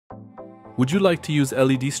Would you like to use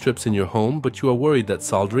LED strips in your home, but you are worried that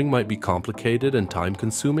soldering might be complicated and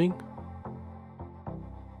time-consuming?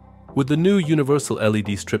 With the new universal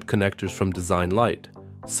LED strip connectors from Design Light,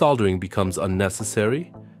 soldering becomes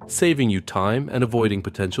unnecessary, saving you time and avoiding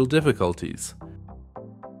potential difficulties.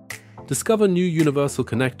 Discover new universal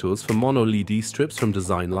connectors for mono LED strips from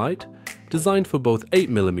Design Light, designed for both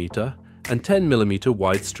 8mm and 10mm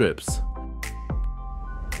wide strips.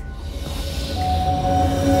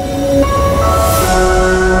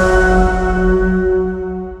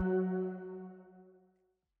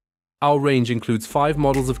 Our range includes 5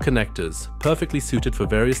 models of connectors, perfectly suited for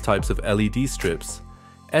various types of LED strips,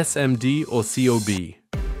 SMD or COB.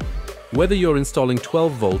 Whether you're installing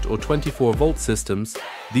 12-volt or 24-volt systems,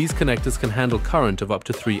 these connectors can handle current of up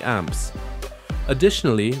to 3 amps.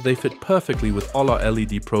 Additionally, they fit perfectly with all our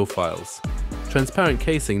LED profiles. Transparent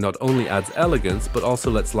casing not only adds elegance but also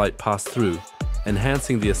lets light pass through,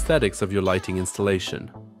 enhancing the aesthetics of your lighting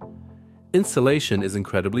installation. Installation is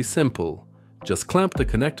incredibly simple. Just clamp the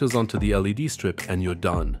connectors onto the LED strip and you're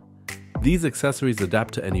done. These accessories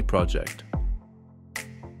adapt to any project.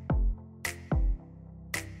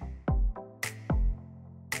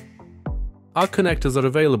 Our connectors are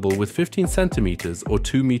available with 15 cm or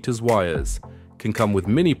 2 meters wires, can come with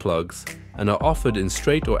mini plugs, and are offered in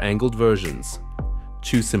straight or angled versions.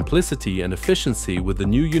 Choose simplicity and efficiency with the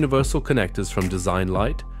new universal connectors from Design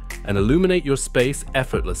Light and illuminate your space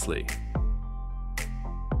effortlessly.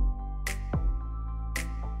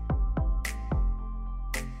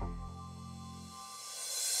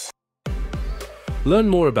 Learn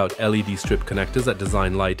more about LED strip connectors at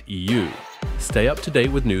Design Light EU. Stay up to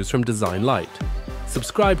date with news from Design Light.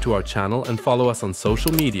 Subscribe to our channel and follow us on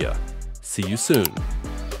social media. See you soon.